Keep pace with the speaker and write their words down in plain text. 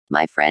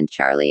My friend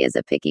Charlie is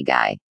a picky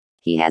guy.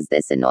 He has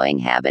this annoying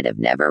habit of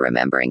never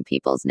remembering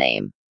people's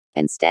name.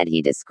 Instead,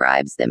 he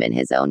describes them in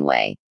his own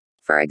way.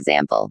 For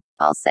example,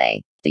 I'll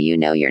say, "Do you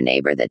know your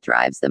neighbor that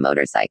drives the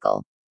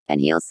motorcycle?" And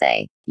he'll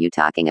say, "You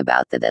talking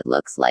about the that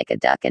looks like a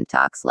duck and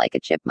talks like a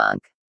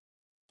chipmunk?"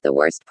 The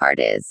worst part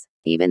is,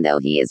 even though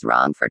he is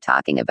wrong for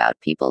talking about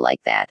people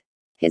like that,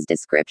 his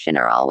description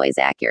are always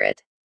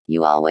accurate.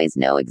 You always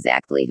know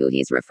exactly who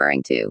he's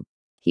referring to.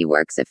 He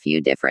works a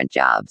few different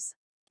jobs.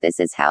 This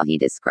is how he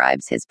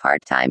describes his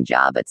part-time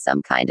job at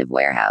some kind of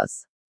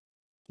warehouse.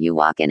 You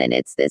walk in and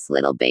it's this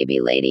little baby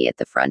lady at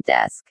the front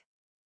desk.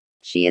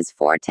 She is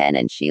 4'10"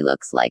 and she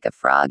looks like a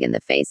frog in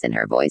the face and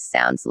her voice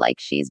sounds like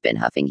she's been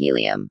huffing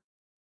helium.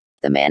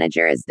 The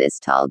manager is this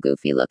tall,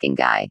 goofy-looking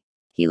guy.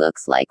 He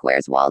looks like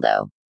Where's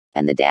Waldo?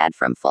 And the dad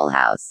from Full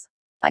House.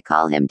 I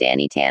call him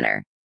Danny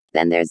Tanner.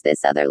 Then there's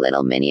this other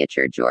little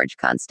miniature George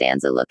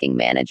Constanza-looking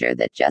manager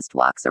that just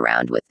walks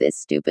around with this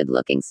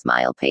stupid-looking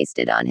smile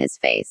pasted on his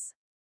face.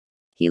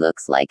 He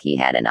looks like he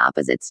had an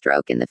opposite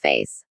stroke in the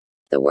face.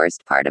 The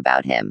worst part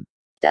about him,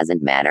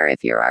 doesn't matter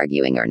if you're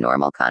arguing or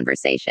normal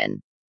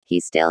conversation, he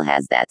still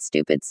has that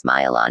stupid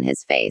smile on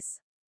his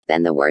face.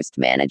 Then the worst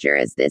manager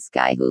is this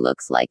guy who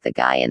looks like the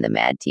guy in the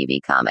Mad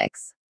TV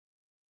comics.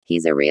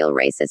 He's a real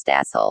racist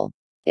asshole.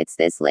 It's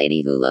this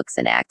lady who looks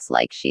and acts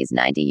like she's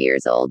 90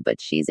 years old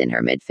but she's in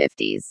her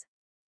mid-50s.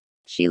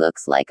 She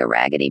looks like a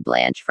Raggedy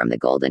Blanche from the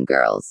Golden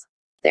Girls.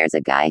 There's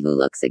a guy who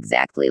looks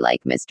exactly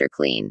like Mr.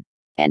 Clean.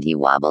 And he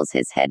wobbles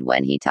his head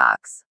when he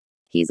talks.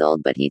 He's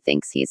old but he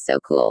thinks he's so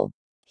cool.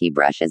 He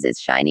brushes his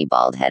shiny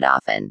bald head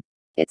often.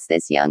 It's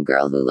this young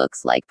girl who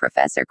looks like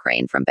Professor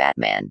Crane from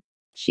Batman.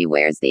 She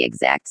wears the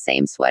exact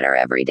same sweater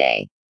every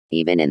day,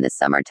 even in the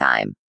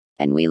summertime.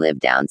 And we live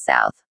down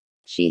south.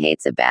 She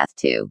hates a bath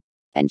too.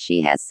 And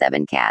she has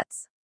 7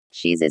 cats.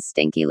 She's a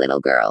stinky little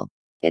girl.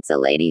 It's a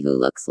lady who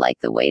looks like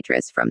the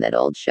waitress from that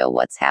old show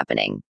What's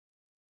Happening.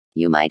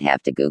 You might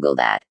have to Google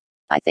that.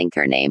 I think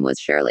her name was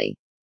Shirley.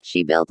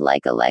 She built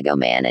like a Lego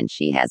man and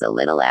she has a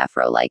little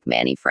afro like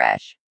Manny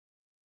Fresh.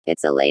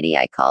 It's a lady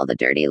I call the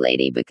dirty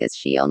lady because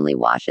she only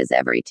washes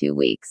every 2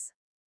 weeks.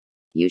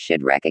 You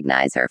should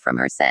recognize her from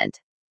her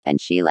scent. And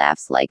she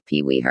laughs like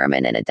Pee Wee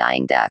Herman and a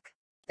dying duck.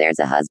 There's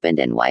a husband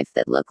and wife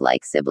that look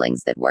like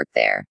siblings that work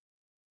there.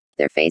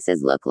 Their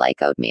faces look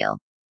like oatmeal.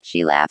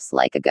 She laughs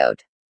like a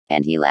goat.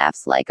 And he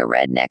laughs like a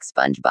redneck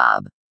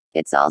SpongeBob.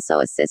 It's also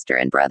a sister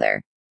and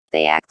brother.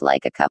 They act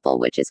like a couple,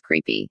 which is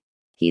creepy.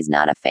 He's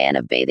not a fan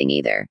of bathing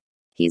either.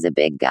 He's a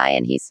big guy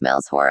and he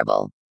smells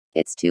horrible.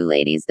 It's 2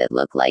 ladies that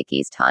look like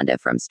East Honda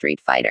from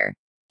Street Fighter.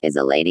 Is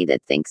a lady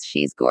that thinks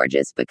she's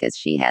gorgeous because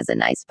she has a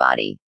nice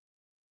body.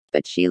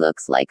 But she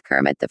looks like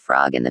Kermit the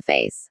Frog in the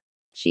face.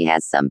 She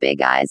has some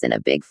big eyes and a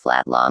big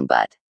flat long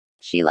butt.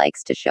 She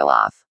likes to show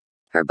off.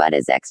 Her butt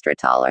is extra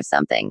tall or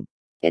something.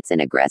 It's an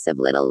aggressive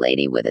little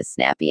lady with a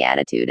snappy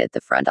attitude at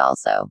the front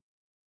also.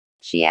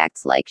 She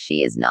acts like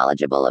she is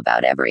knowledgeable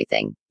about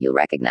everything. You'll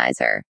recognize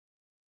her.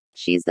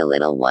 She's the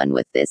little one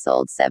with this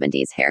old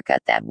 70s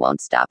haircut that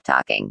won't stop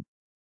talking.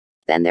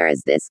 Then there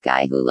is this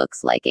guy who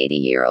looks like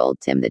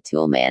 80-year-old Tim the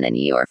Tool Man and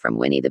Eeyore from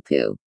Winnie the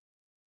Pooh.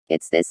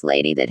 It's this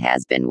lady that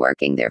has been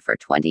working there for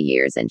 20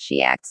 years and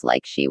she acts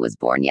like she was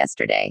born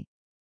yesterday.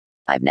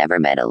 I've never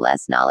met a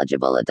less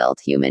knowledgeable adult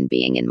human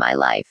being in my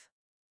life.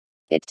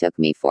 It took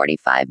me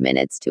 45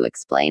 minutes to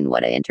explain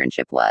what an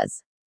internship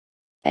was.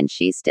 And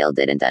she still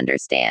didn't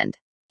understand.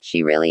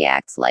 She really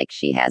acts like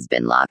she has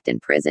been locked in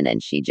prison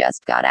and she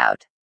just got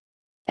out.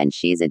 And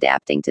she's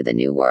adapting to the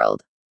new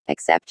world.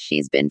 Except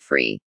she's been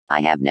free.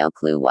 I have no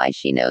clue why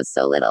she knows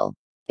so little.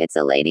 It's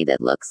a lady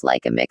that looks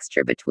like a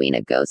mixture between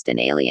a ghost and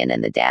alien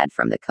and the dad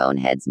from the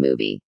Coneheads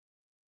movie.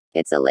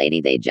 It's a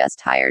lady they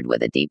just hired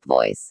with a deep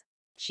voice.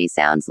 She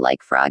sounds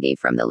like Froggy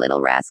from the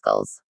Little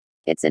Rascals.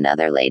 It's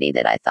another lady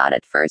that I thought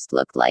at first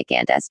looked like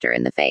Aunt Esther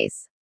in the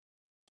face.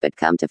 But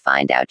come to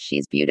find out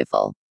she's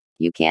beautiful.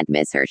 You can't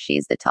miss her.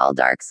 She's the tall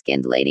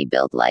dark-skinned lady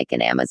built like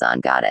an Amazon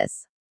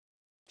goddess.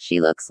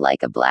 She looks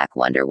like a black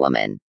Wonder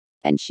Woman.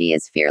 And she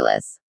is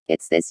fearless.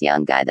 It's this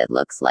young guy that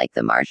looks like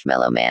the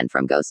Marshmallow Man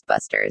from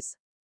Ghostbusters.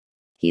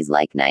 He's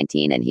like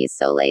 19 and he's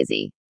so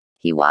lazy.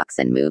 He walks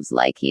and moves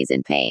like he's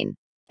in pain.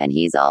 And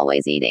he's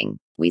always eating.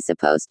 We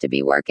supposed to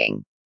be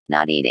working,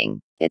 not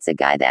eating. It's a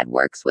guy that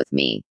works with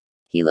me.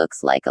 He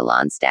looks like a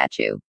lawn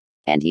statue.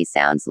 And he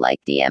sounds like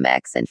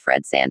DMX and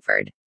Fred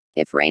Sanford.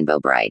 If Rainbow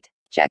Bright,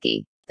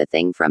 Chucky, the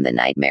thing from The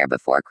Nightmare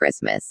Before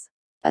Christmas,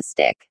 a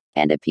stick,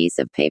 and a piece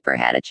of paper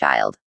had a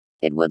child,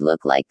 it would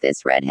look like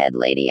this redhead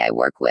lady I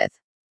work with.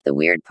 The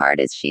weird part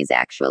is she's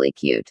actually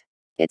cute.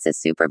 It's a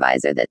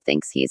supervisor that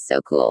thinks he's so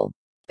cool.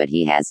 But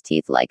he has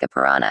teeth like a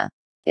piranha.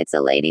 It's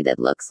a lady that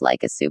looks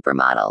like a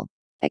supermodel.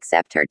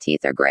 Except her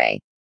teeth are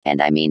gray.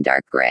 And I mean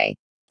dark gray.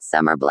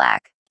 Some are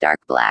black, dark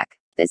black.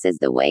 This is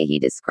the way he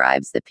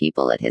describes the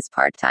people at his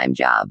part-time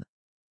job.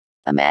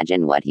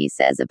 Imagine what he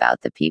says about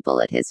the people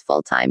at his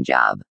full-time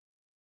job.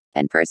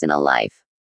 And personal life.